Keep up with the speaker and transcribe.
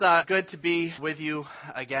Good to be with you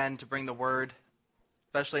again to bring the word,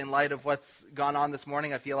 especially in light of what's gone on this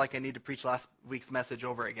morning. I feel like I need to preach last week's message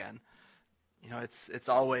over again. You know, it's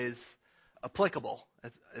always applicable.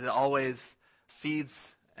 It always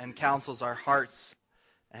feeds and counsels our hearts,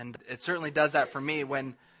 and it certainly does that for me.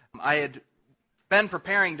 When I had been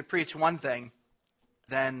preparing to preach one thing,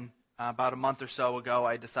 then about a month or so ago,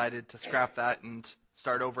 I decided to scrap that and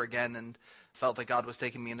start over again, and felt that God was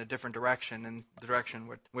taking me in a different direction, in the direction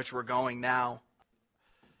which we're going now.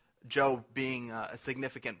 Joe being a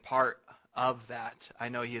significant part of that. I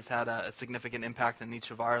know he has had a significant impact in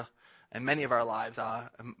many of our lives,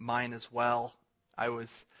 mine as well. I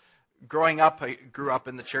grew up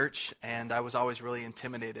in the church, and I was always really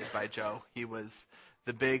intimidated by Joe. He was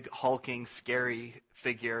the big, hulking, scary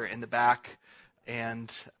figure in the back,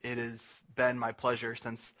 and it has been my pleasure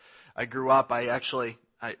since I grew up.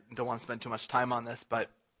 I don't want to spend too much time on this, but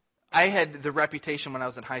I had the reputation when I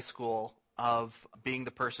was in high school of being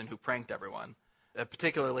the person who pranked everyone,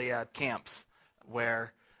 particularly at camps,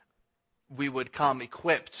 where we would come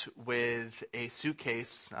equipped with a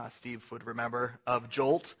suitcase, Steve would remember, of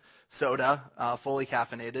Jolt soda, fully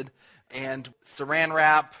caffeinated, and saran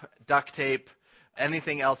wrap, duct tape,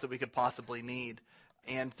 anything else that we could possibly need.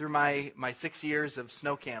 And through my 6 years of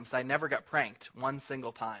snow camps, I never got pranked one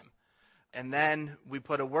single time. And then we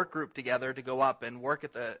put a work group together to go up and work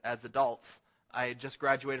as adults. I had just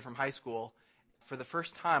graduated from high school. For the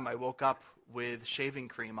first time, I woke up with shaving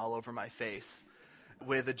cream all over my face,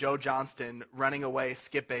 with a Joe Johnston running away,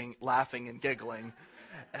 skipping, laughing, and giggling.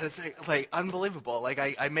 And it's like unbelievable. Like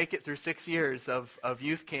I make it through 6 years of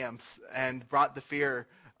youth camps and brought the fear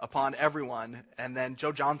upon everyone, and then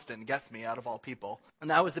Joe Johnston gets me, out of all people. And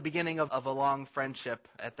that was the beginning of a long friendship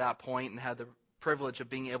at that point, and had the privilege of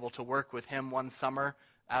being able to work with him one summer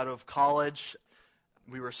out of college.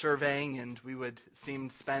 We were surveying, and we would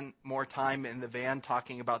spend more time in the van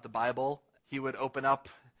talking about the Bible. He would open up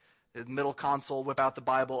the middle console, whip out the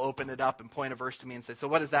Bible, open it up, and point a verse to me and say, "So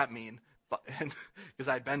what does that mean?" Because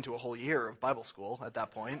I'd been to a whole year of Bible school at that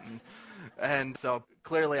point, and so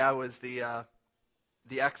clearly I was the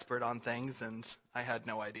expert on things, and I had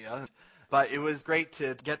no idea. But it was great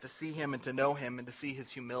to get to see him and to know him and to see his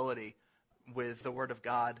humility with the Word of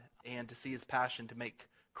God, and to see his passion to make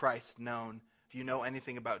Christ known. If you know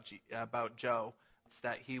anything about Joe, it's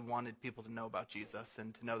that he wanted people to know about Jesus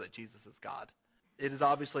and to know that Jesus is God. It is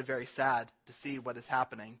obviously very sad to see what is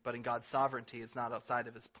happening, but in God's sovereignty, it's not outside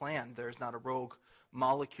of his plan. There's not a rogue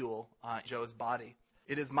molecule on Joe's body.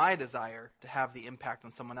 It is my desire to have the impact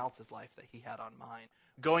on someone else's life that he had on mine.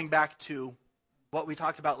 Going back to what we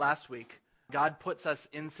talked about last week, God puts us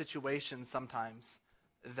in situations sometimes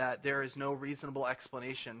that there is no reasonable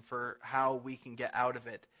explanation for how we can get out of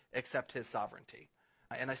it except his sovereignty.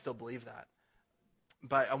 And I still believe that.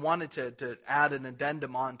 But I wanted to add an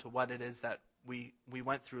addendum on to what it is that we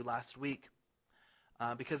went through last week,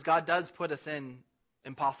 because God does put us in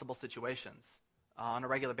impossible situations on a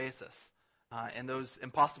regular basis. And those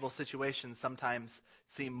impossible situations sometimes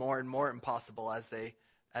seem more and more impossible as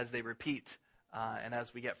they repeat, and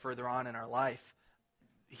as we get further on in our life.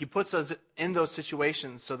 He puts us in those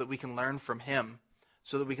situations so that we can learn from him,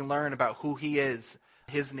 so that we can learn about who he is,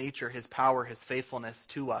 his nature, his power, his faithfulness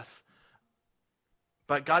to us.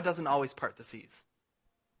 But God doesn't always part the seas.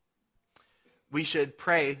 We should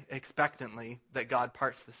pray expectantly that God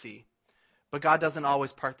parts the sea. But God doesn't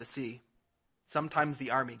always part the sea. Sometimes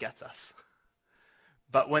the army gets us.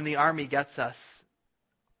 But when the army gets us,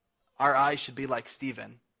 our eyes should be like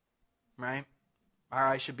Stephen, right? Our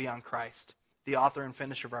eyes should be on Christ, the author and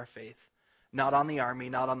finisher of our faith, not on the army,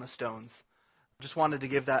 not on the stones. Just wanted to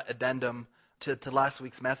give that addendum to last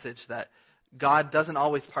week's message, that God doesn't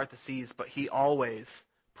always part the seas, but he always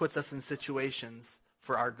puts us in situations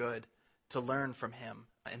for our good, to learn from him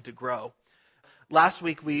and to grow. Last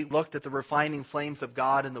week we looked at the refining flames of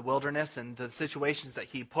God in the wilderness and the situations that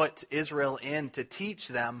he put Israel in to teach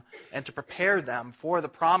them and to prepare them for the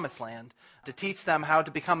promised land, to teach them how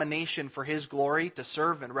to become a nation for his glory, to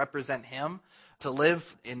serve and represent him, to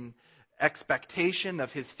live in expectation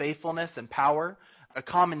of his faithfulness and power. A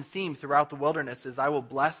common theme throughout the wilderness is, I will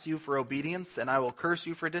bless you for obedience and I will curse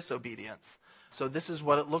you for disobedience. So this is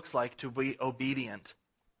what it looks like to be obedient.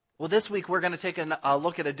 Well, this week we're going to take a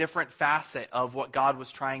look at a different facet of what God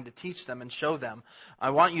was trying to teach them and show them.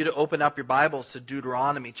 I want you to open up your Bibles to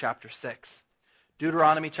Deuteronomy chapter 6.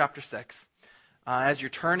 Deuteronomy chapter 6. As you're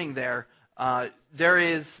turning there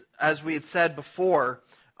is, as we had said before,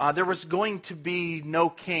 There was going to be no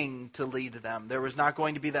king to lead them. There was not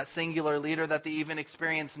going to be that singular leader that they even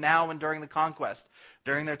experience now and during the conquest.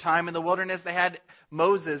 During their time in the wilderness, they had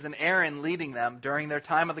Moses and Aaron leading them. During their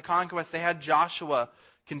time of the conquest, they had Joshua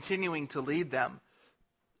continuing to lead them.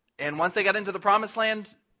 And once they got into the promised land,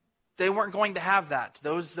 they weren't going to have that.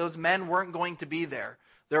 Those men weren't going to be there.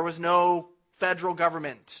 There was no federal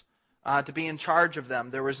government to be in charge of them.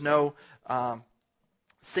 There was no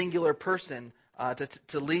singular person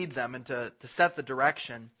to lead them and to set the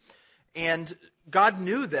direction. And God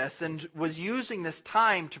knew this and was using this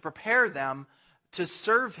time to prepare them to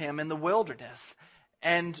serve Him in the wilderness.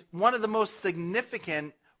 And one of the most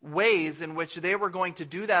significant ways in which they were going to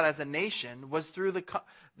do that as a nation was through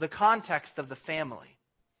the context of the family.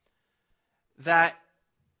 That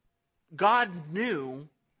God knew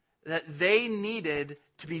that they needed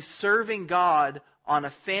to be serving God on a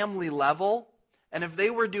family level. And if they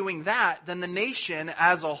were doing that, then the nation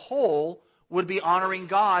as a whole would be honoring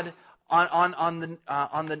God at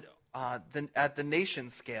the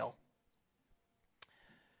nation scale.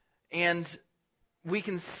 And we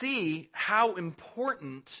can see how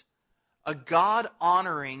important a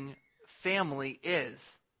God-honoring family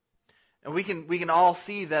is. And we can all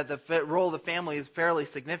see that the role of the family is fairly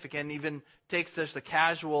significant. Even takes just a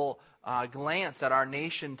casual glance at our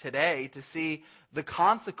nation today to see the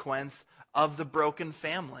consequence of the broken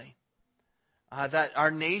family. That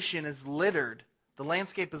our nation is littered, the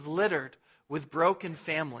landscape is littered with broken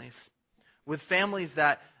families. With families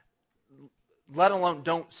that, let alone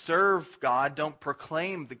don't serve God, don't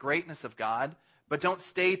proclaim the greatness of God, but don't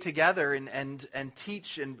stay together and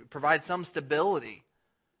teach and provide some stability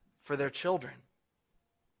for their children.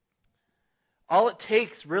 All it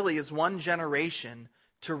takes really is one generation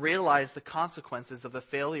to realize the consequences of the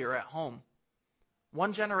failure at home.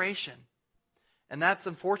 One generation. And that's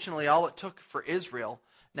unfortunately all it took for Israel.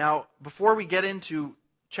 Now, before we get into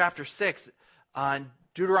chapter 6,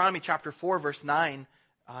 Deuteronomy chapter 4, verse 9,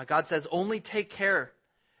 God says, "Only take care,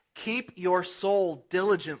 keep your soul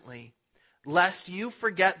diligently, lest you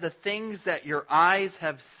forget the things that your eyes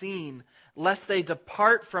have seen, lest they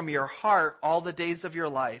depart from your heart all the days of your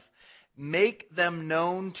life. Make them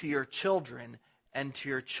known to your children and to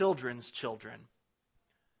your children's children."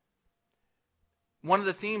 One of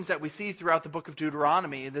the themes that we see throughout the book of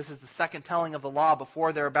Deuteronomy, this is the second telling of the law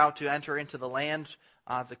before they're about to enter into the land,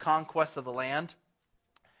 the conquest of the land.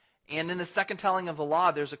 And in the second telling of the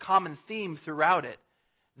law, there's a common theme throughout it.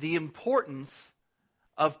 The importance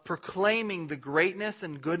of proclaiming the greatness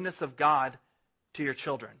and goodness of God to your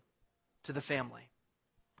children, to the family.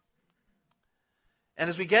 And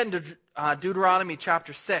as we get into Deuteronomy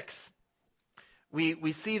chapter 6,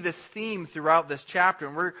 we see this theme throughout this chapter.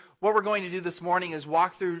 And what we're going to do this morning is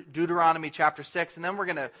walk through Deuteronomy chapter 6, and then we're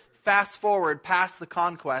going to fast forward past the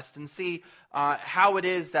conquest and see how it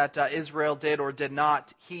is that Israel did or did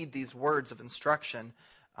not heed these words of instruction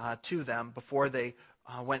to them before they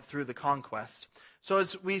went through the conquest. So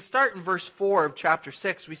as we start in verse 4 of chapter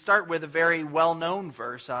 6, we start with a very well-known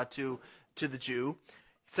verse to the Jew.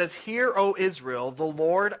 It says, "Hear, O Israel, the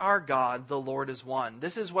Lord our God, the Lord is one."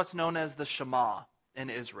 This is what's known as the Shema in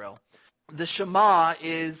Israel. The Shema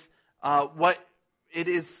is it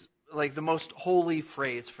is like the most holy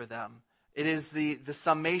phrase for them. It is the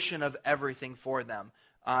summation of everything for them.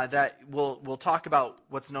 That we'll talk about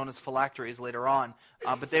what's known as phylacteries later on.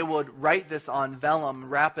 But they would write this on vellum,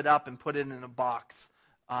 wrap it up, and put it in a box.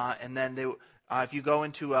 And then if you go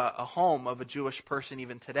into a home of a Jewish person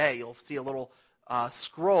even today, you'll see a little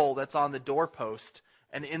scroll that's on the doorpost,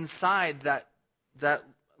 and inside that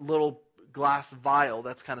little glass vial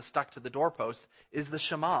that's kind of stuck to the doorpost is the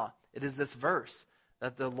Shema. It is this verse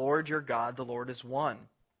that the Lord your God, the Lord is one.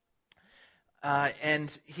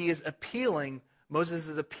 And Moses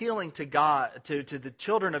is appealing to God, to the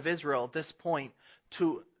children of Israel at this point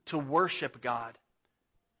to worship God.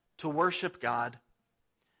 To worship God.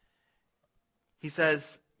 He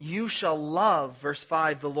says, "You shall love," verse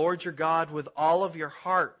 5, "the Lord your God with all of your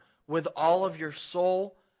heart, with all of your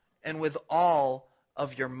soul, and with all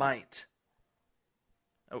of your might."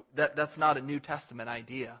 That's not a New Testament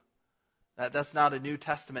idea. That's not a New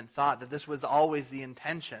Testament thought, that this was always the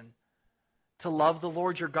intention. To love the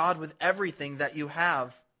Lord your God with everything that you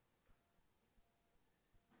have.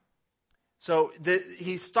 So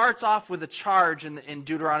he starts off with a charge in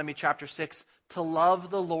Deuteronomy chapter 6 to love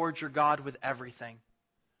the Lord your God with everything.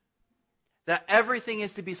 That everything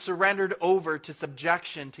is to be surrendered over to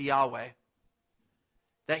subjection to Yahweh.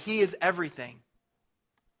 That He is everything.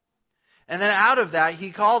 And then out of that,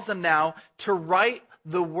 he calls them now to write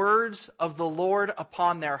the words of the Lord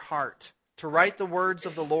upon their heart. To write the words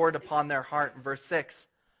of the Lord upon their heart in verse 6.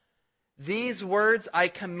 These words I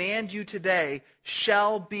command you today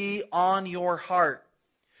shall be on your heart.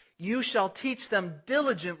 You shall teach them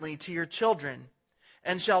diligently to your children,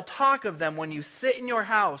 and shall talk of them when you sit in your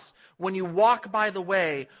house, when you walk by the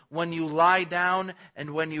way, when you lie down,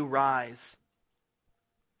 and when you rise.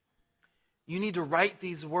 You need to write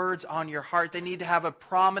these words on your heart. They need to have a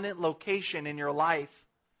prominent location in your life.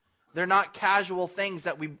 They're not casual things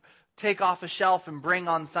that we take off a shelf and bring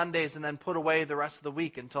on Sundays and then put away the rest of the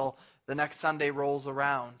week until the next Sunday rolls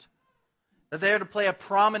around. That they are to play a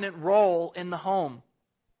prominent role in the home.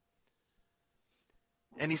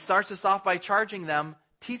 And he starts us off by charging them,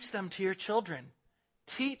 teach them to your children.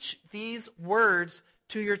 Teach these words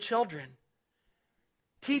to your children.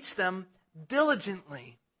 Teach them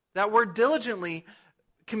diligently. That word diligently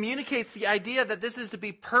communicates the idea that this is to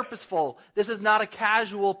be purposeful. This is not a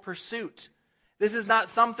casual pursuit. This is not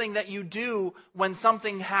something that you do when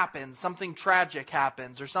something happens, something tragic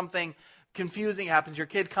happens, or something confusing happens. Your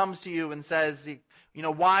kid comes to you and says,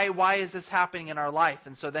 why is this happening in our life?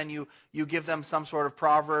 And so then you give them some sort of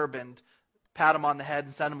proverb and pat them on the head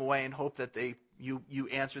and send them away and hope that you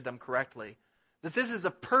answered them correctly. That this is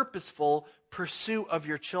a purposeful pursuit of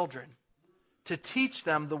your children, to teach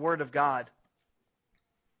them the Word of God.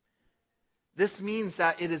 This means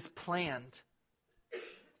that it is planned,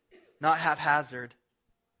 not haphazard.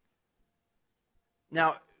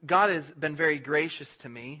 Now, God has been very gracious to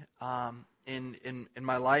me in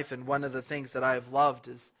my life, and one of the things that I have loved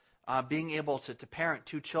is being able to parent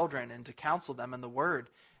two children and to counsel them in the Word,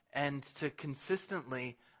 and to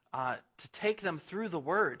consistently to take them through the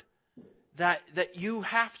Word. That you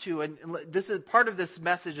have to, and this is part of this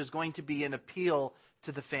message is going to be an appeal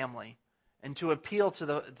to the family, and to appeal to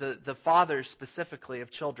the fathers specifically of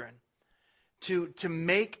children, to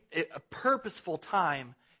make it a purposeful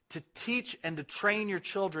time to teach and to train your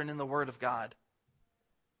children in the Word of God.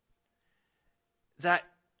 That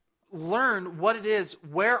learn what it is,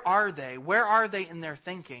 where are they? Where are they in their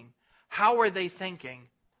thinking? How are they thinking?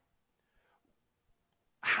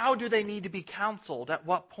 How do they need to be counseled? At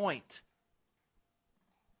what point?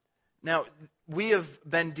 Now, we have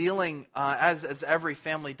been dealing, as every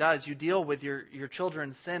family does, you deal with your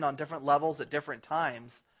children's sin on different levels at different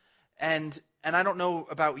times. And I don't know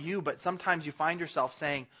about you, but sometimes you find yourself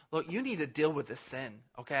saying, look, you need to deal with this sin,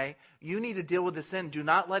 okay? You need to deal with this sin. Do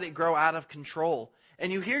not let it grow out of control.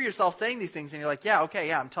 And you hear yourself saying these things, and you're like, yeah,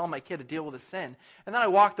 I'm telling my kid to deal with the sin. And then I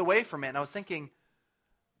walked away from it, and I was thinking,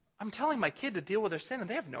 I'm telling my kid to deal with their sin, and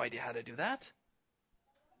they have no idea how to do that.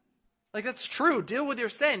 Like, that's true. Deal with your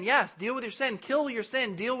sin. Yes, deal with your sin. Kill your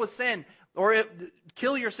sin. Deal with sin. Or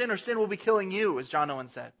kill your sin, or sin will be killing you, as John Owen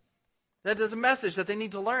said. That is a message that they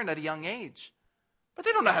need to learn at a young age. But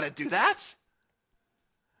they don't know how to do that.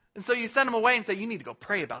 And so you send them away and say, you need to go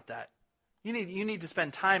pray about that. You need to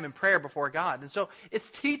spend time in prayer before God. And so it's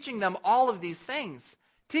teaching them all of these things.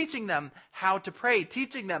 Teaching them how to pray.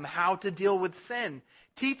 Teaching them how to deal with sin.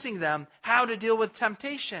 Teaching them how to deal with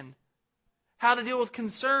temptation. How to deal with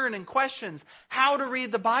concern and questions. How to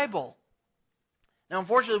read the Bible. Now,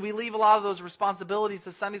 unfortunately, we leave a lot of those responsibilities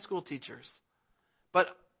to Sunday school teachers.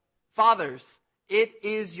 But fathers, it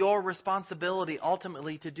is your responsibility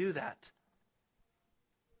ultimately to do that.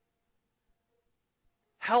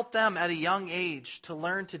 Help them at a young age to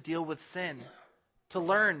learn to deal with sin. To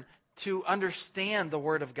learn to understand the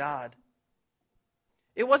Word of God.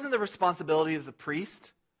 It wasn't the responsibility of the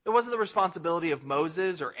priest. It wasn't the responsibility of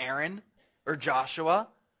Moses or Aaron or Joshua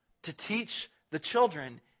to teach the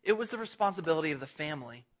children. It was the responsibility of the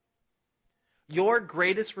family. Your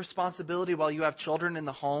greatest responsibility while you have children in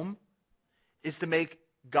the home is to make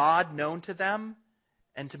God known to them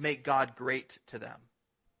and to make God great to them.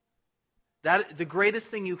 That the greatest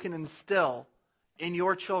thing you can instill in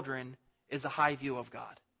your children is a high view of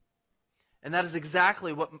God. And that is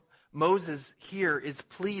exactly what Moses here is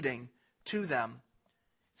pleading to them.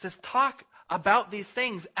 He says, talk about these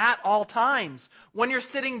things at all times. When you're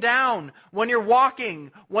sitting down, when you're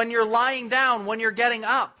walking, when you're lying down, when you're getting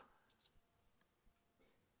up.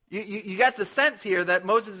 You get the sense here that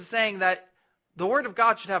Moses is saying that the Word of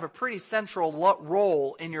God should have a pretty central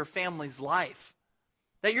role in your family's life.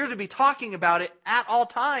 That you're to be talking about it at all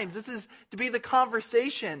times. This is to be the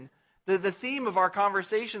conversation, the theme of our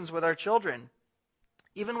conversations with our children.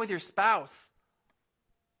 Even with your spouse.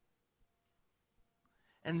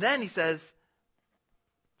 And then he says,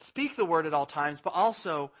 speak the Word at all times, but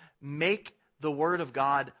also make the Word of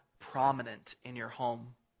God prominent in your home.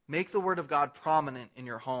 Make the Word of God prominent in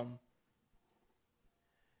your home.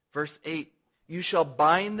 Verse 8, you shall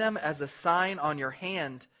bind them as a sign on your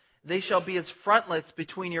hand. They shall be as frontlets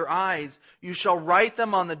between your eyes. You shall write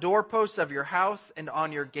them on the doorposts of your house and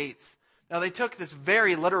on your gates. Now, they took this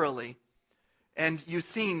very literally. And you've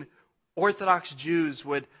seen Orthodox Jews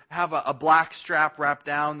would have a black strap wrapped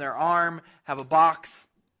down their arm, have a box,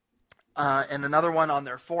 and another one on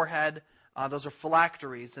their forehead. Those are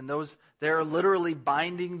phylacteries, and they're literally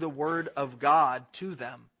binding the Word of God to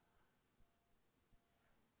them.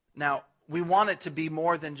 Now, we want it to be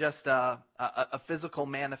more than just a physical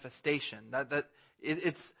manifestation. That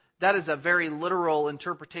is a very literal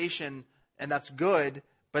interpretation, and that's good,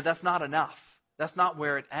 but that's not enough. That's not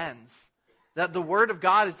where it ends. That the Word of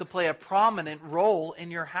God is to play a prominent role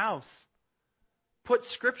in your house. Put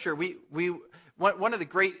Scripture. One of the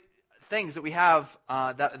great things that we have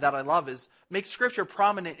that I love is make Scripture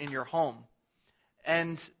prominent in your home.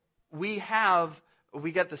 And we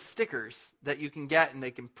get the stickers that you can get and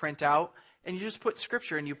they can print out, and you just put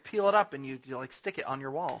Scripture and you peel it up and you like stick it on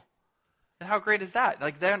your wall. And how great is that?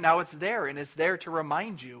 Like now it's there, and it's there to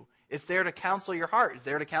remind you. It's there to counsel your heart. It's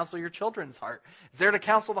there to counsel your children's heart. It's there to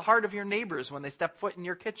counsel the heart of your neighbors when they step foot in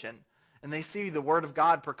your kitchen and they see the Word of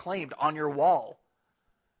God proclaimed on your wall.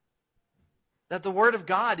 That the Word of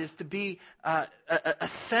God is to be a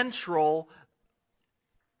central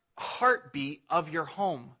heartbeat of your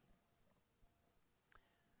home.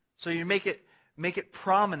 So you make it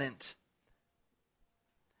prominent.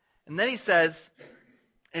 And then he says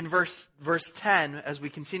in verse 10, as we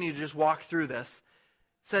continue to just walk through this,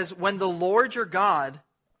 says, when the Lord your God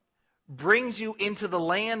brings you into the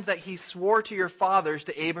land that he swore to your fathers,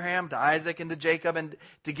 to Abraham, to Isaac, and to Jacob, and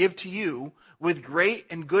to give to you, with great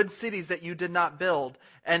and good cities that you did not build,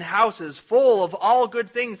 and houses full of all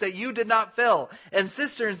good things that you did not fill, and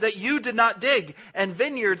cisterns that you did not dig, and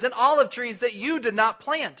vineyards and olive trees that you did not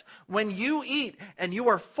plant. When you eat and you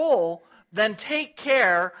are full, then take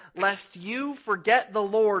care lest you forget the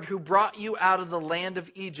Lord who brought you out of the land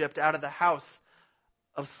of Egypt, out of the house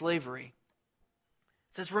of slavery.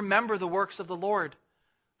 It says, remember the works of the Lord.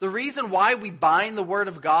 The reason why we bind the Word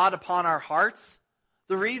of God upon our hearts,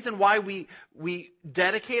 the reason why we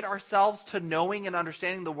dedicate ourselves to knowing and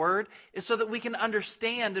understanding the Word is so that we can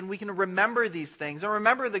understand and we can remember these things and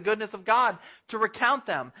remember the goodness of God to recount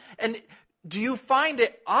them. And do you find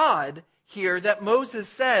it odd here that Moses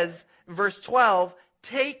says in verse 12,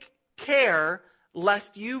 take care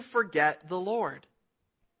lest you forget the Lord?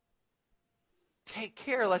 Take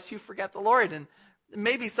care lest you forget the Lord. And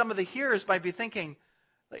maybe some of the hearers might be thinking,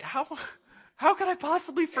 like, how could I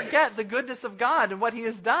possibly forget the goodness of God and what He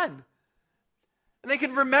has done? And they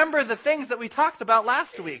can remember the things that we talked about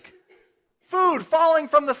last week. Food falling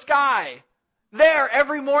from the sky, there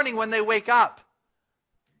every morning when they wake up.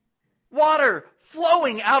 Water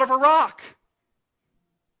flowing out of a rock.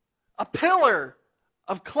 A pillar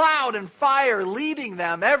of cloud and fire leading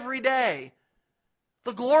them every day.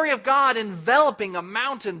 The glory of God enveloping a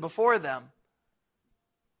mountain before them.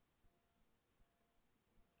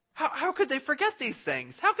 How could they forget these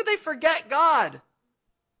things? How could they forget God?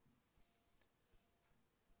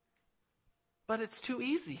 But it's too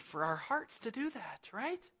easy for our hearts to do that,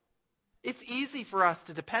 right? It's easy for us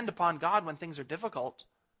to depend upon God when things are difficult.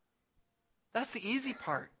 That's the easy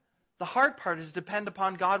part. The hard part is to depend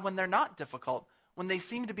upon God when they're not difficult, when they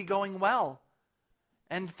seem to be going well.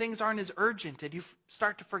 And things aren't as urgent, and you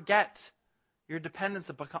start to forget your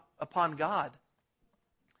dependence upon God.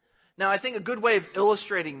 Now, I think a good way of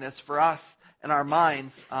illustrating this for us and our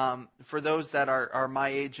minds, for those that are my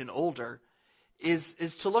age and older,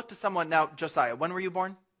 is to look to someone. Now, Josiah, when were you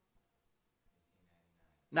born?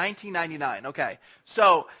 1999. Okay.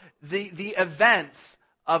 So the events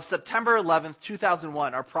of September 11th,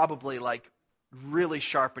 2001 are probably like really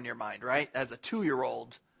sharp in your mind, right? As a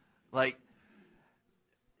 2-year-old, like,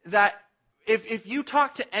 that if you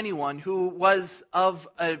talk to anyone who was of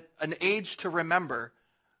an age to remember,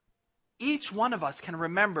 each one of us can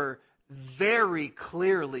remember very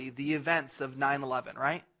clearly the events of 9/11,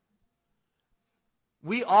 right?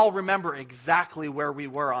 We all remember exactly where we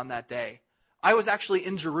were on that day. I was actually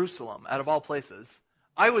in Jerusalem, out of all places.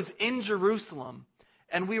 I was in Jerusalem,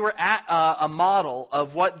 and we were at a model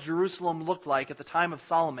of what Jerusalem looked like at the time of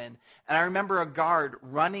Solomon, and I remember a guard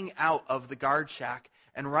running out of the guard shack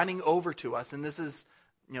and running over to us. And this is,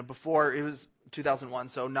 before, it was 2001,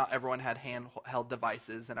 so not everyone had handheld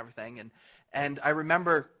devices and everything. And I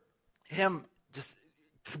remember him just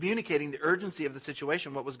communicating the urgency of the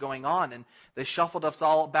situation, what was going on. And they shuffled us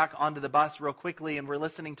all back onto the bus real quickly, and we're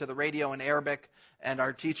listening to the radio in Arabic. And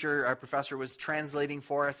our professor was translating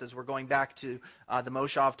for us as we're going back to the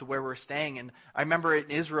Moshav, to where we're staying. And I remember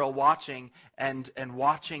in Israel watching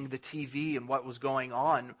watching the TV and what was going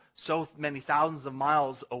on so many thousands of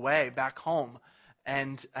miles away back home.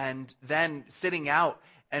 And then sitting out,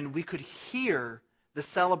 and we could hear the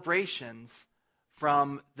celebrations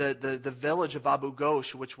from the village of Abu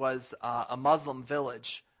Ghosh, which was a Muslim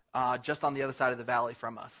village just on the other side of the valley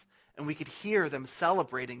from us. And we could hear them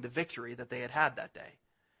celebrating the victory that they had had that day.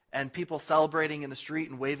 And people celebrating in the street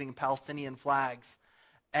and waving Palestinian flags.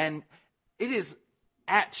 And it is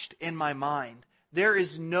etched in my mind. There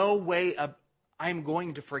is no way I'm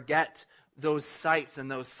going to forget those sights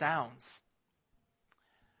and those sounds.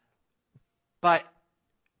 But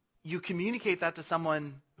you communicate that to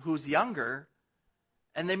someone who's younger,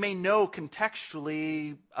 and they may know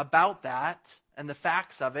contextually about that and the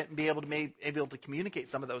facts of it and be able to communicate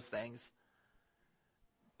some of those things.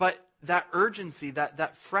 But that urgency,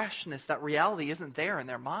 that freshness, that reality isn't there in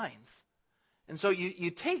their minds. And so you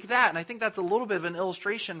take that, and I think that's a little bit of an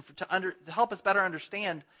illustration to help us better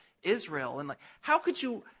understand Israel. And like, how could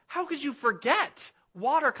you forget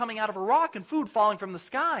water coming out of a rock and food falling from the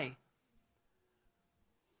sky?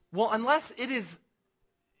 Well, unless it is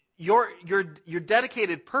your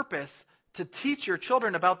dedicated purpose to teach your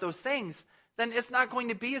children about those things, then it's not going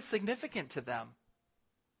to be as significant to them.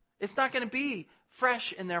 It's not going to be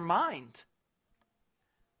fresh in their mind.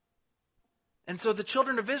 And so the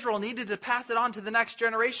children of Israel needed to pass it on to the next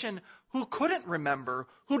generation who couldn't remember,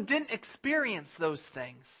 who didn't experience those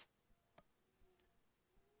things.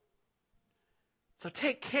 So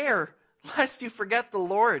take care lest you forget the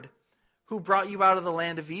Lord who brought you out of the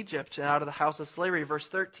land of Egypt and out of the house of slavery. Verse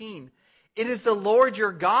 13. It is the Lord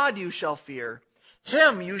your God you shall fear.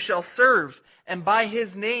 Him you shall serve, and by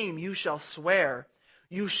his name you shall swear.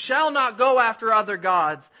 You shall not go after other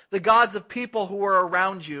gods, the gods of people who are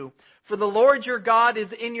around you. For the Lord your God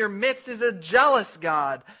is in your midst, is a jealous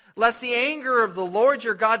God, lest the anger of the Lord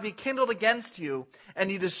your God be kindled against you,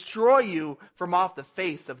 and he destroy you from off the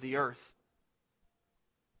face of the earth.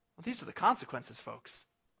 Well, these are the consequences, folks,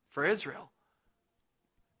 for Israel.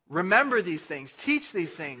 Remember these things, teach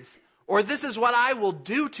these things, or this is what I will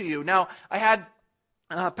do to you. Now, I had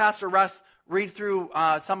Pastor Russ read through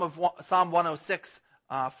some of Psalm 106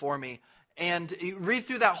 for me. And you read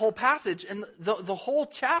through that whole passage, and the whole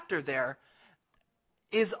chapter there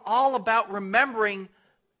is all about remembering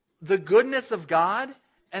the goodness of God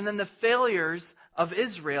and then the failures of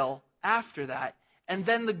Israel after that, and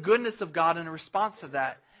then the goodness of God in response to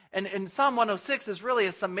that. And Psalm 106 is really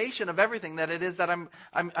a summation of everything that it is that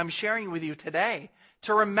I'm sharing with you today.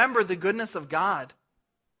 To remember the goodness of God.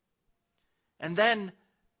 And then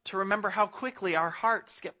to remember how quickly our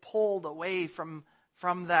hearts get pulled away from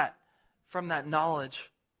that knowledge.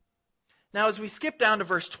 Now, as we skip down to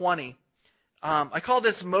verse 20, I call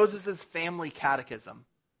this Moses' family catechism.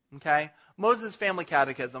 Okay? Moses' family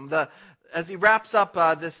catechism. As he wraps up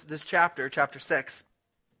this chapter 6,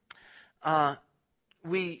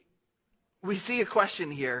 we see a question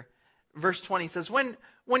here. Verse 20 says,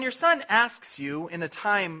 When your son asks you in a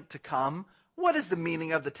time to come, what is the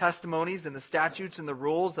meaning of the testimonies and the statutes and the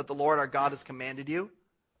rules that the Lord our God has commanded you?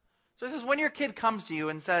 So it says, when your kid comes to you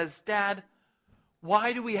and says, Dad,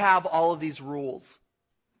 why do we have all of these rules?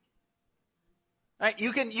 Right?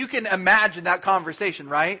 You can imagine that conversation,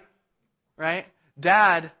 right? Right?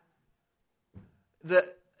 Dad,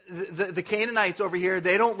 the Canaanites over here,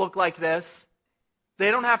 they don't look like this.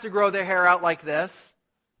 They don't have to grow their hair out like this.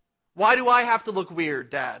 Why do I have to look weird,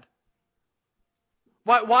 Dad?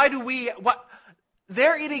 Why do we...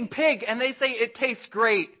 They're eating pig and they say it tastes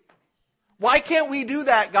great. Why can't we do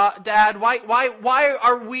that, Dad? Why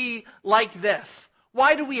are we like this?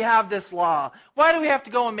 Why do we have this law? Why do we have to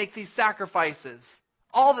go and make these sacrifices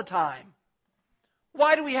all the time?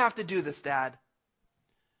 Why do we have to do this, Dad?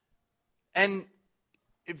 And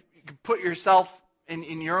if you can put yourself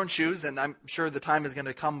in your own shoes, and I'm sure the time is going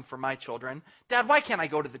to come for my children. Dad, why can't I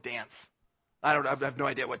go to the dance? I have no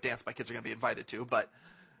idea what dance my kids are going to be invited to, but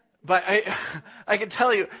I can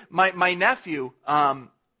tell you, my nephew,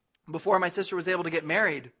 before my sister was able to get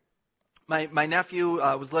married, my nephew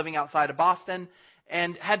was living outside of Boston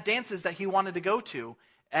and had dances that he wanted to go to.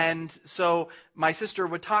 And so my sister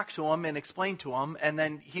would talk to him and explain to him, and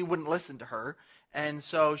then he wouldn't listen to her. And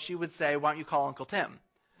so she would say, why don't you call Uncle Tim?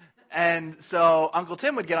 And so Uncle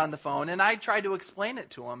Tim would get on the phone, and I tried to explain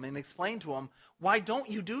it to him and explain to him, why don't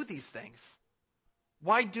you do these things?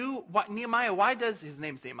 Nehemiah, his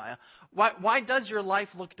name's Nehemiah, why does your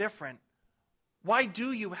life look different? Why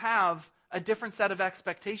do you have a different set of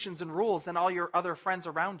expectations and rules than all your other friends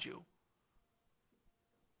around you?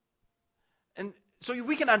 And so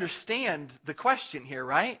we can understand the question here,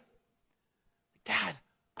 right? Dad,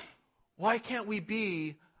 why can't we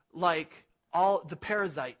be like all the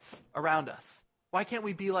parasites around us? Why can't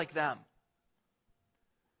we be like them?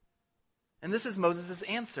 And this is Moses'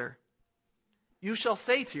 answer. You shall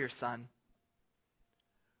say to your son,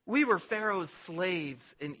 We were Pharaoh's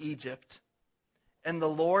slaves in Egypt, and the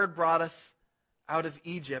Lord brought us out of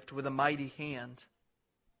Egypt with a mighty hand.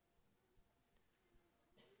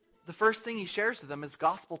 The first thing he shares with them is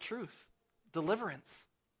gospel truth, deliverance.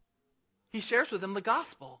 He shares with them the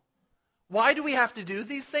gospel. Why do we have to do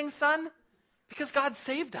these things, son? Because God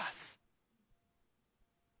saved us.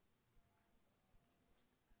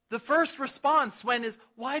 The first response is,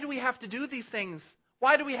 why do we have to do these things?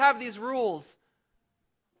 Why do we have these rules?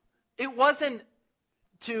 It wasn't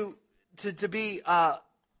to be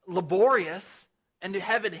laborious and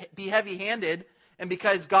to be heavy-handed and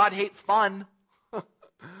because God hates fun.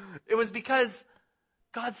 It was because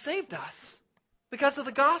God saved us, because of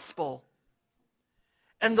the gospel.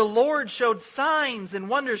 And the Lord showed signs and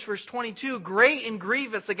wonders, verse 22, great and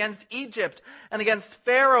grievous against Egypt and against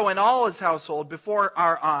Pharaoh and all his household before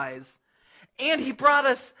our eyes. And he brought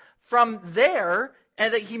us from there,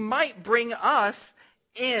 and that he might bring us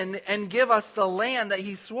in and give us the land that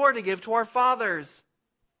he swore to give to our fathers.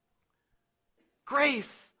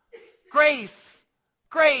 Grace, grace,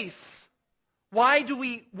 grace. Why do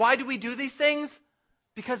we do these things?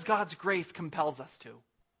 Because God's grace compels us to.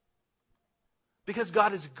 Because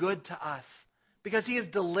God is good to us. Because he has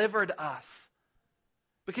delivered us.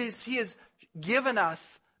 Because he has given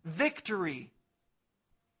us victory.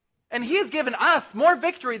 And he has given us more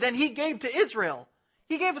victory than he gave to Israel.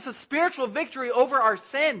 He gave us a spiritual victory over our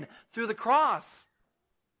sin through the cross.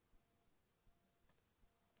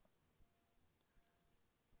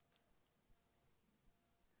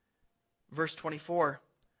 Verse 24.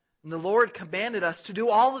 And the Lord commanded us to do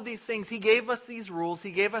all of these things. He gave us these rules.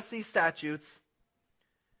 He gave us these statutes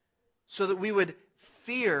so that we would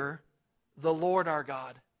fear the Lord our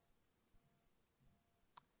God.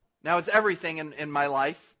 Now, as everything in my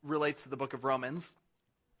life relates to the book of Romans,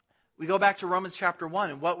 we go back to Romans chapter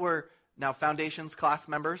 1. And what were, now Foundations class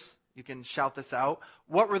members, you can shout this out.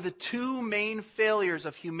 What were the two main failures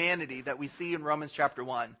of humanity that we see in Romans chapter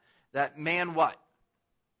 1? That man what?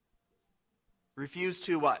 Refused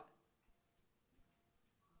to what?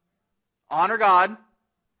 Honor God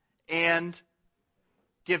and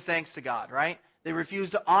give thanks to God, right? They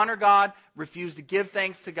refused to honor God, refused to give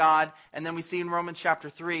thanks to God, and then we see in Romans chapter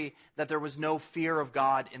 3 that there was no fear of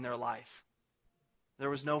God in their life. There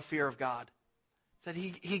was no fear of God. That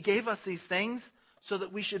he gave us these things so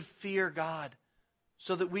that we should fear God,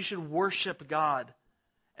 so that we should worship God.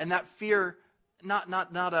 And that fear, not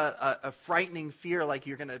a frightening fear like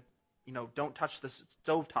you're going to, don't touch the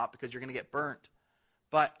stovetop because you're going to get burnt,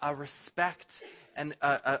 but a respect and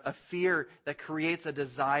a fear that creates a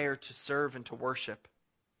desire to serve and to worship.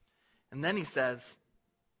 And then he says,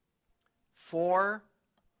 for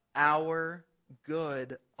our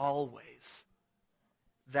good always,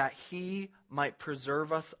 that he might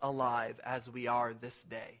preserve us alive as we are this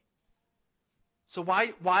day. So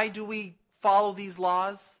why do we follow these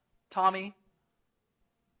laws, Tommy?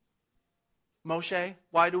 Moshe,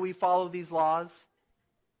 why do we follow these laws?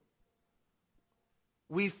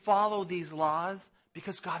 We follow these laws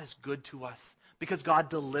because God is good to us, because God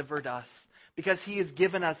delivered us, because he has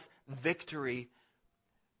given us victory,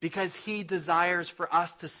 because he desires for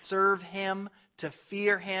us to serve him, to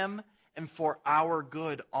fear him, and for our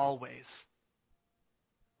good always.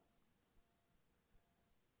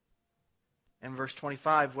 In verse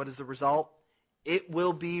 25, what is the result? It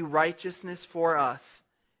will be righteousness for us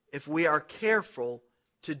if we are careful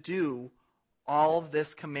to do all of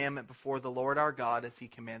this commandment before the Lord our God as he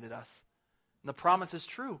commanded us. And the promise is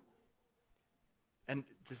true. And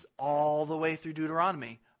this is all the way through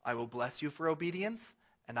Deuteronomy. I will bless you for obedience,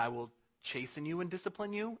 and I will chasten you and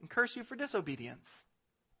discipline you and curse you for disobedience.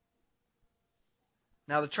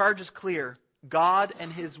 Now the charge is clear. God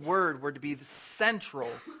and his word were to be central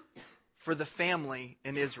for the family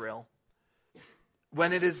in Israel.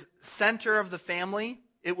 When it is center of the family,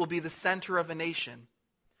 it will be the center of a nation.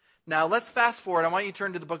 Now let's fast forward. I want you to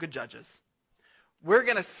turn to the book of Judges. We're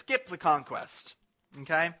going to skip the conquest.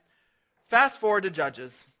 Okay? Fast forward to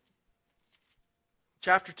Judges.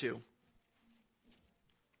 Chapter 2.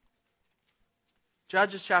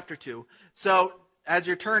 Judges chapter 2. So as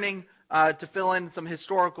you're turning to fill in some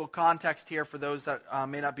historical context here for those that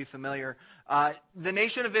may not be familiar, the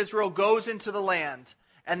nation of Israel goes into the land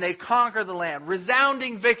and they conquer the land.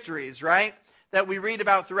 Resounding victories, right? That we read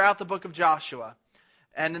about throughout the book of Joshua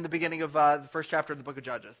and in the beginning of the first chapter of the book of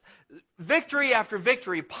Judges. Victory after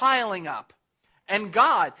victory piling up. And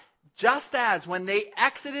God, just as when they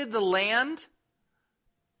exited the land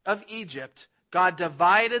of Egypt, God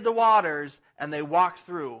divided the waters and they walked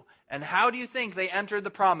through. And how do you think they entered the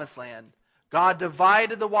promised land? God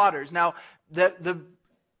divided the waters. Now, the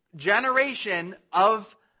generation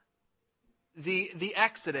of the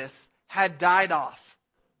Exodus had died off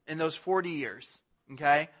in those 40 years.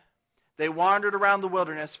 Okay? They wandered around the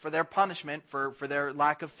wilderness for their punishment, for their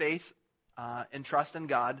lack of faith and trust in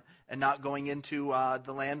God, and not going into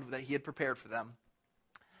the land that He had prepared for them.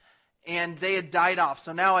 And they had died off.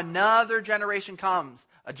 So now another generation comes.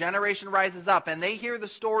 A generation rises up, and they hear the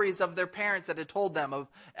stories of their parents that had told them of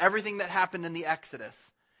everything that happened in the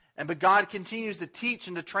Exodus. But God continues to teach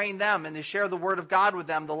and to train them, and to share the Word of God with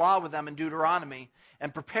them, the law with them in Deuteronomy,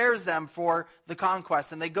 and prepares them for the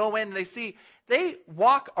conquest. And they go in, and they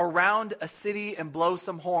walk around a city and blow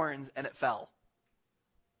some horns, and it fell.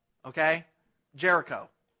 Okay? Jericho.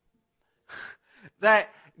 That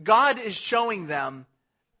God is showing them,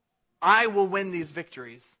 I will win these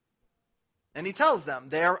victories. And He tells them,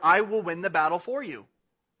 I will win the battle for you.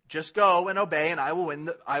 Just go and obey, and I will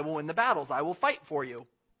win the battles. I will fight for you.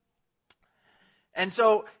 And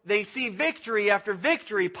so they see victory after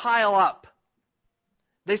victory pile up.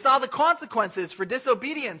 They saw the consequences for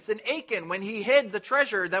disobedience in Achan when he hid the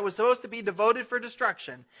treasure that was supposed to be devoted for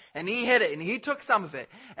destruction. And he hid it, and he took some of it.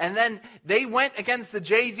 And then they went against the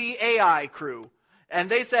JVAI crew. And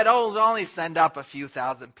they said, we'll only send up a few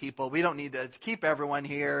thousand people. We don't need to keep everyone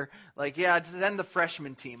here. Just send the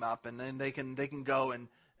freshman team up, and then they can go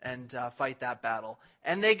and fight that battle.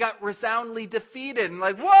 And they got resoundingly defeated. And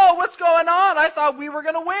whoa, what's going on? I thought we were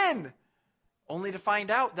going to win. Only to find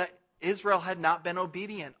out that Israel had not been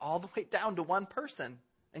obedient all the way down to one person.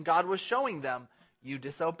 And God was showing them, you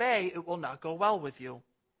disobey, it will not go well with you.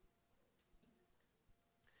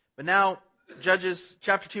 But now, Judges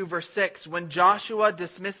chapter 2, verse 6, when Joshua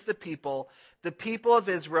dismissed the people of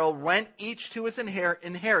Israel went each to his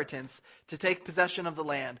inheritance to take possession of the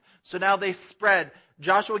land. So now they spread.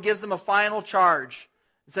 Joshua gives them a final charge.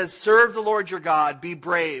 It says, serve the Lord your God, be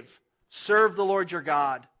brave. Serve the Lord your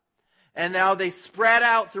God. And now they spread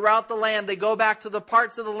out throughout the land. They go back to the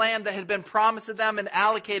parts of the land that had been promised to them and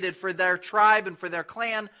allocated for their tribe and for their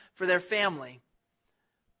clan, for their family.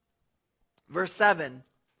 Verse 7.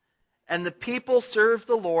 And the people served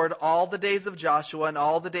the Lord all the days of Joshua and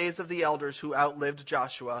all the days of the elders who outlived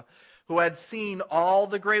Joshua, who had seen all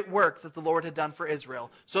the great work that the Lord had done for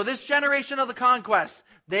Israel. So this generation of the conquest,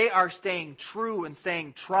 they are staying true and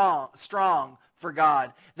staying strong for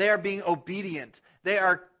God. They are being obedient. They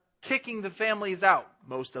are kicking the families out,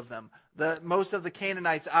 most of them, most of the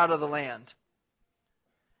Canaanites out of the land.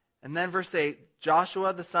 And then verse 8,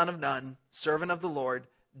 Joshua the son of Nun, servant of the Lord,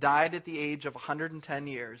 died at the age of 110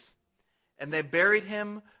 years. And they buried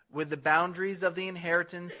him with the boundaries of the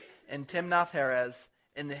inheritance in Timnath-Heres,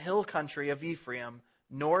 in the hill country of Ephraim,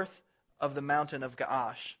 north of the mountain of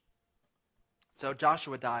Gaash. So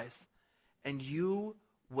Joshua dies. And you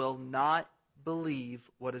will not believe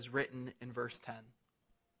what is written in verse 10.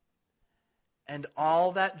 And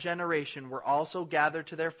all that generation were also gathered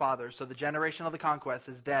to their fathers. So the generation of the conquest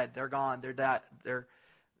is dead. They're gone.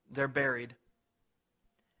 They're buried.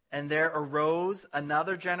 And there arose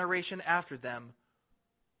another generation after them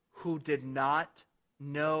who did not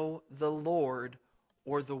know the Lord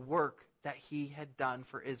or the work that He had done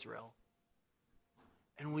for Israel.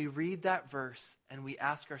 And we read that verse and we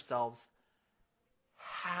ask ourselves,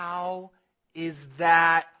 how is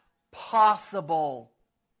that possible?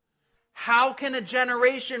 How can a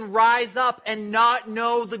generation rise up and not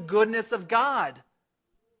know the goodness of God?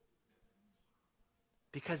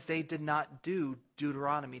 Because they did not do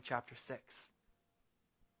Deuteronomy chapter 6.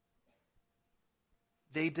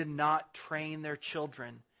 They did not train their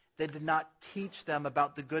children. They did not teach them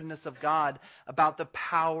about the goodness of God, about the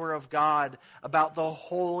power of God, about the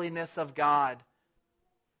holiness of God.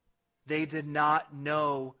 They did not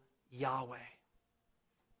know Yahweh.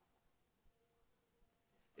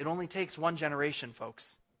 It only takes one generation,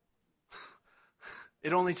 folks.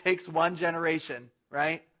 It only takes one generation,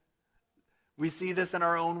 right? We see this in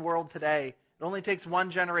our own world today. It only takes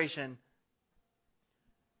one generation.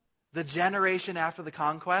 The generation after the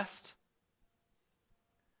conquest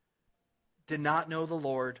did not know the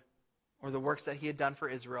Lord or the works that He had done for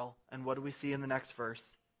Israel. And what do we see in the next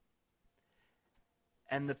verse?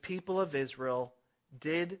 And the people of Israel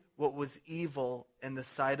did what was evil in the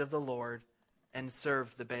sight of the Lord and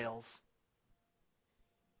served the Baals.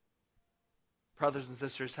 Brothers and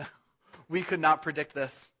sisters, we could not predict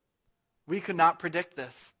this. We could not predict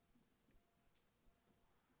this.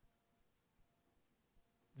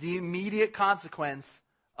 The immediate consequence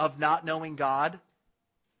of not knowing God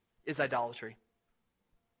is idolatry.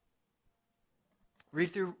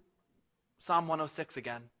 Read through Psalm 106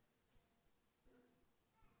 again.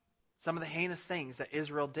 Some of the heinous things that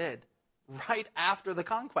Israel did right after the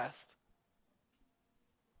conquest.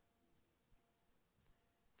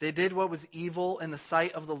 They did what was evil in the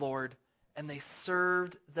sight of the Lord, and they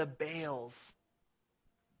served the Baals.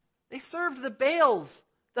 They served the Baals,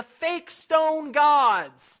 the fake stone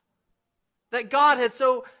gods that God had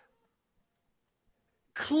so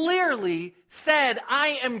clearly said,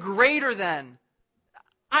 I am greater than.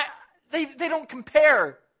 They don't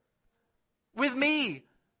compare with me.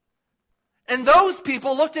 And those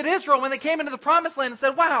people looked at Israel when they came into the promised land and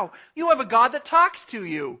said, wow, you have a God that talks to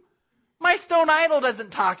you. My stone idol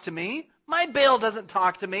doesn't talk to me. My Baal doesn't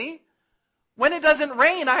talk to me. When it doesn't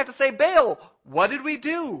rain, I have to say, Baal, what did we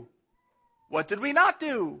do? What did we not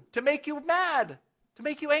do to make you mad, to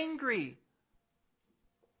make you angry?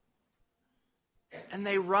 And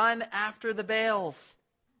they run after the Baals.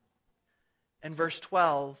 And verse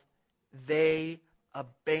 12, they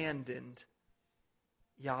abandoned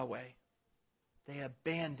Yahweh. They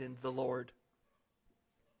abandoned the Lord,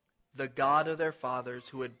 the God of their fathers,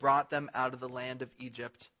 who had brought them out of the land of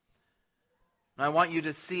Egypt. And I want you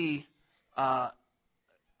to see a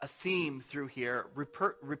theme through here,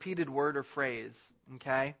 repeated word or phrase,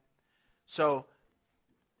 okay? So,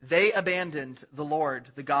 they abandoned the Lord,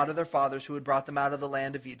 the God of their fathers, who had brought them out of the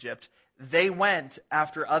land of Egypt. They went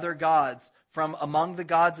after other gods from among the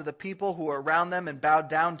gods of the people who were around them and bowed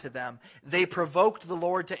down to them. They provoked the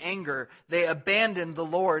Lord to anger. They abandoned the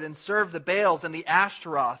Lord and served the Baals and the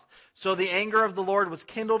Ashtaroth. So the anger of the Lord was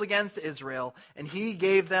kindled against Israel, and he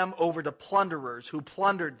gave them over to plunderers who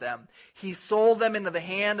plundered them. He sold them into the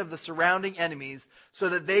hand of the surrounding enemies so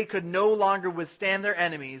that they could no longer withstand their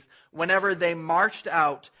enemies. Whenever they marched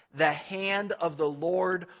out, the hand of the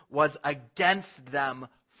Lord was against them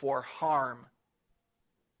for harm,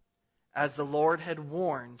 as the Lord had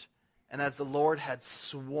warned and as the Lord had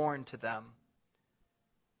sworn to them.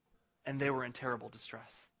 And they were in terrible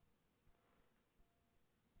distress.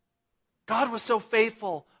 God was so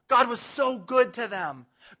faithful. God was so good to them.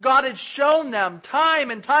 God had shown them time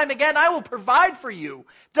and time again, I will provide for you.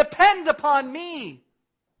 Depend upon me.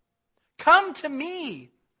 Come to me.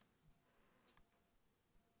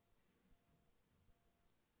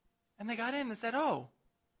 And they got in and said, oh,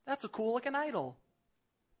 that's a cool looking idol.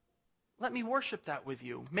 Let me worship that with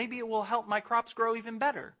you. Maybe it will help my crops grow even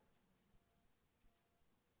better.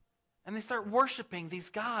 And they start worshiping these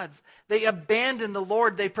gods. They abandon the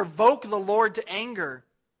Lord. They provoke the Lord to anger.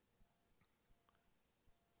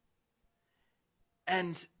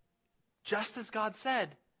 And just as God said,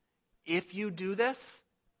 if you do this,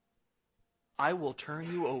 I will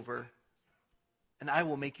turn you over and I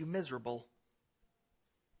will make you miserable.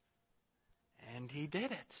 And he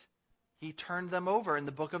did it. He turned them over. In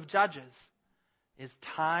the book of Judges is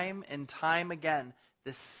time and time again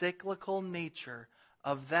the cyclical nature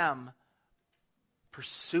of them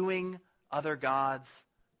pursuing other gods,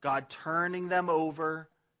 God turning them over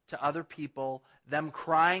to other people, them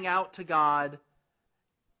crying out to God.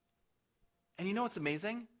 And you know what's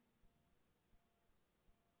amazing?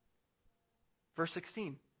 Verse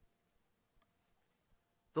 16.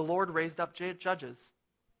 The Lord raised up judges.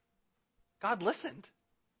 God listened.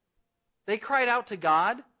 They cried out to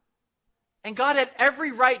God, and God had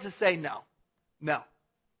every right to say no. No.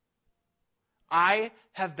 I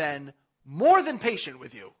have been more than patient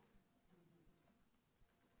with you.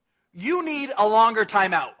 You need a longer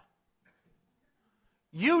time out.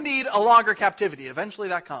 You need a longer captivity. Eventually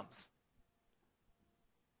that comes.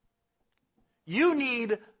 You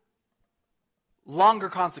need longer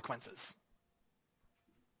consequences.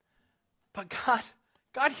 But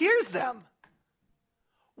God hears them.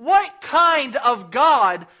 What kind of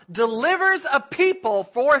God delivers a people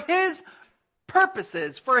for his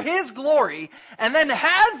purposes, for his glory, and then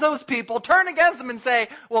has those people turn against him and say,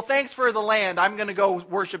 well, thanks for the land, I'm going to go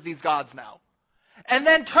worship these gods now. And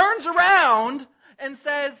then turns around and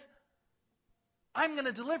says, I'm going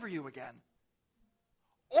to deliver you again.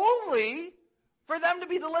 Only for them to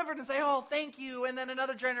be delivered and say, oh, thank you, and then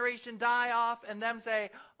another generation die off, and them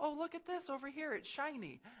say, oh, look at this over here, it's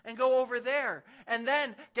shiny, and go over there, and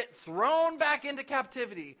then get thrown back into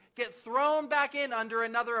captivity, get thrown back in under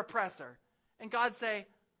another oppressor. And God say,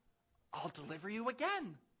 I'll deliver you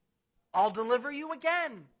again. I'll deliver you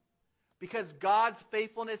again. Because God's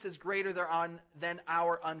faithfulness is greater than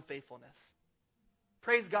our unfaithfulness.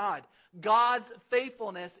 Praise God. God's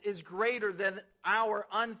faithfulness is greater than our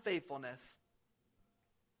unfaithfulness.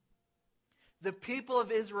 The people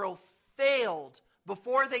of Israel failed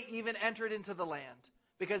before they even entered into the land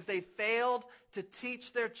because they failed to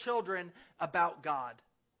teach their children about God.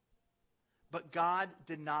 But God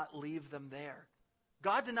did not leave them there.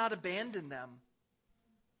 God did not abandon them.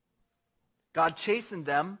 God chastened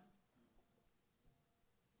them.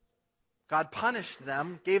 God punished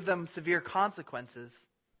them, gave them severe consequences.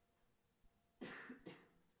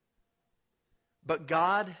 But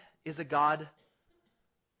God is a God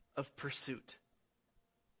of pursuit.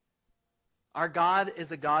 Our God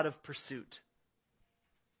is a God of pursuit.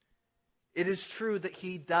 It is true that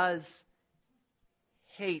He does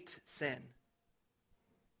hate sin.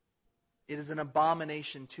 It is an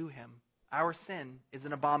abomination to Him. Our sin is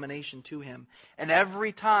an abomination to Him. And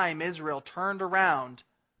every time Israel turned around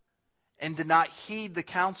and did not heed the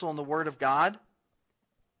counsel and the word of God,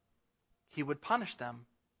 He would punish them.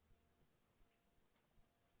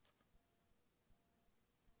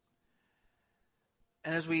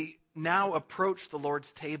 And as we now approach the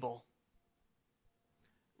Lord's table,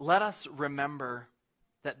 let us remember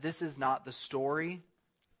that this is not the story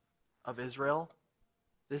of Israel.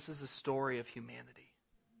 This is the story of humanity.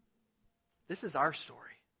 This is our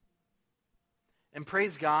story. And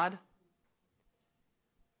praise God,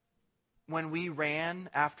 when we ran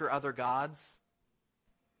after other gods,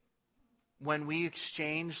 when we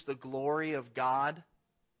exchanged the glory of God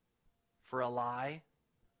for a lie,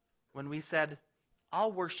 when we said,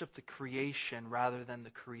 I'll worship the creation rather than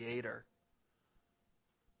the Creator.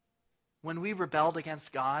 When we rebelled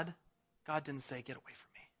against God, God didn't say, get away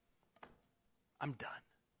from me. I'm done.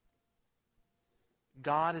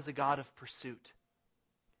 God is a God of pursuit.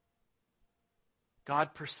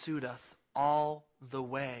 God pursued us all the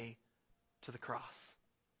way to the cross.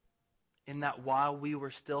 In that while we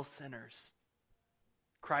were still sinners,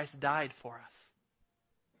 Christ died for us.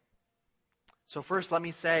 So first, let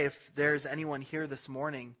me say, if there's anyone here this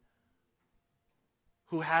morning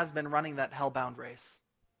who has been running that hell-bound race,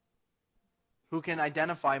 who can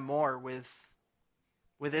identify more with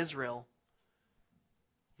Israel,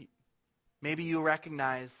 maybe you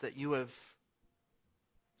recognize that you have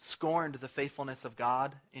scorned the faithfulness of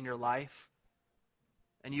God in your life,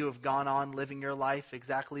 and you have gone on living your life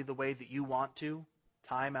exactly the way that you want to,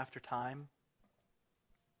 time after time.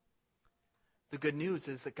 The good news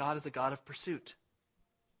is that God is a God of pursuit,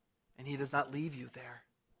 and He does not leave you there.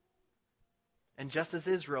 And just as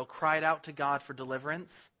Israel cried out to God for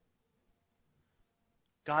deliverance,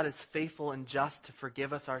 God is faithful and just to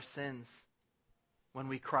forgive us our sins when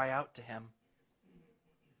we cry out to Him.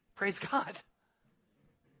 Praise God.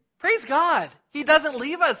 Praise God. He doesn't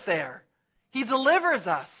leave us there. He delivers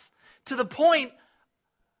us to the point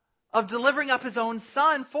of delivering up His own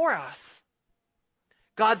Son for us.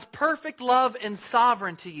 God's perfect love and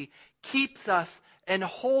sovereignty keeps us and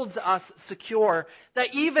holds us secure.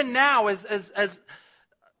 That even now, as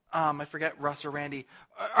I forget Russ or Randy,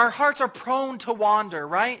 our hearts are prone to wander,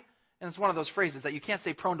 right? And it's one of those phrases that you can't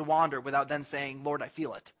say prone to wander without then saying, Lord, I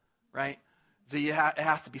feel it, right? So it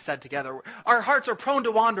has to be said together. Our hearts are prone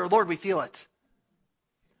to wander, Lord, we feel it.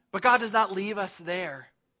 But God does not leave us there.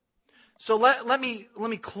 So let me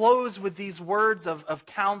close with these words of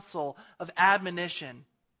counsel, of admonition.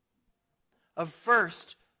 Of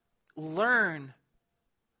first, learn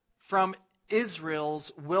from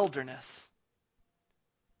Israel's wilderness.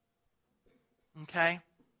 Okay?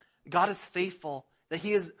 God is faithful, that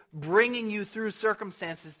He is bringing you through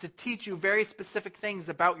circumstances to teach you very specific things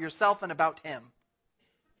about yourself and about Him.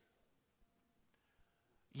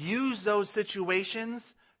 Use those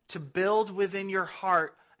situations to build within your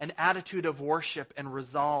heart an attitude of worship and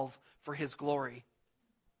resolve for His glory.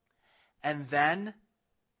 And then,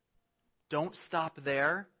 don't stop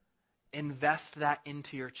there. Invest that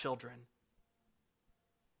into your children.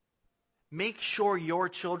 Make sure your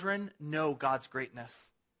children know God's greatness.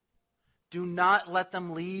 Do not let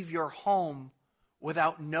them leave your home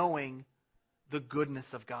without knowing the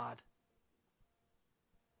goodness of God.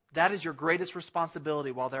 That is your greatest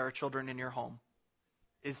responsibility while there are children in your home,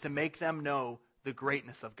 is to make them know the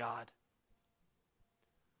greatness of God.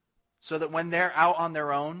 So that when they're out on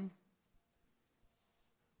their own,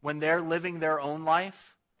 when they're living their own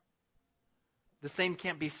life, the same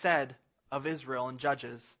can't be said of Israel and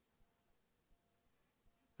Judges.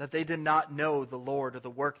 That they did not know the Lord or the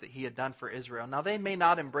work that He had done for Israel. Now, they may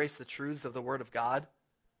not embrace the truths of the Word of God.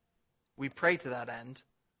 We pray to that end.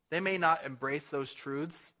 They may not embrace those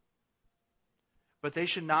truths, but they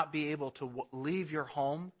should not be able to leave your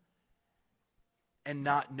home and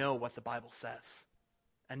not know what the Bible says,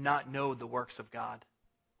 and not know the works of God.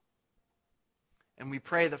 And we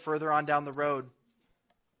pray that further on down the road,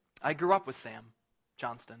 I grew up with Sam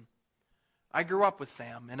Johnston. I grew up with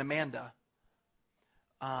Sam and Amanda.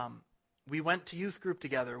 We went to youth group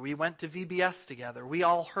together. We went to VBS together. We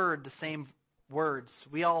all heard the same words.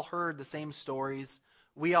 We all heard the same stories.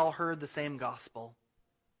 We all heard the same gospel.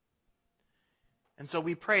 And so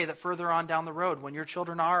we pray that further on down the road, when your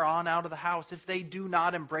children are on out of the house, if they do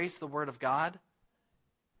not embrace the Word of God,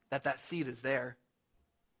 that seed is there.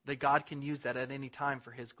 That God can use that at any time for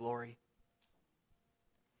His glory.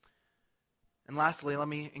 And lastly, let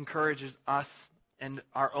me encourage us and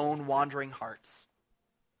our own wandering hearts.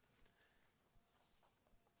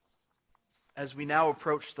 As we now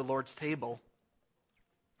approach the Lord's table,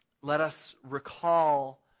 let us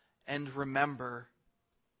recall and remember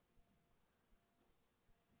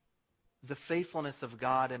the faithfulness of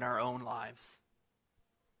God in our own lives,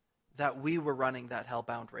 that we were running that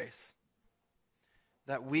hell-bound race,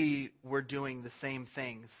 that we were doing the same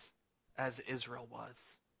things as Israel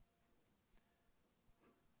was.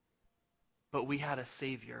 But we had a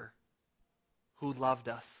Savior who loved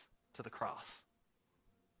us to the cross.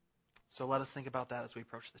 So let us think about that as we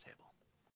approach the table.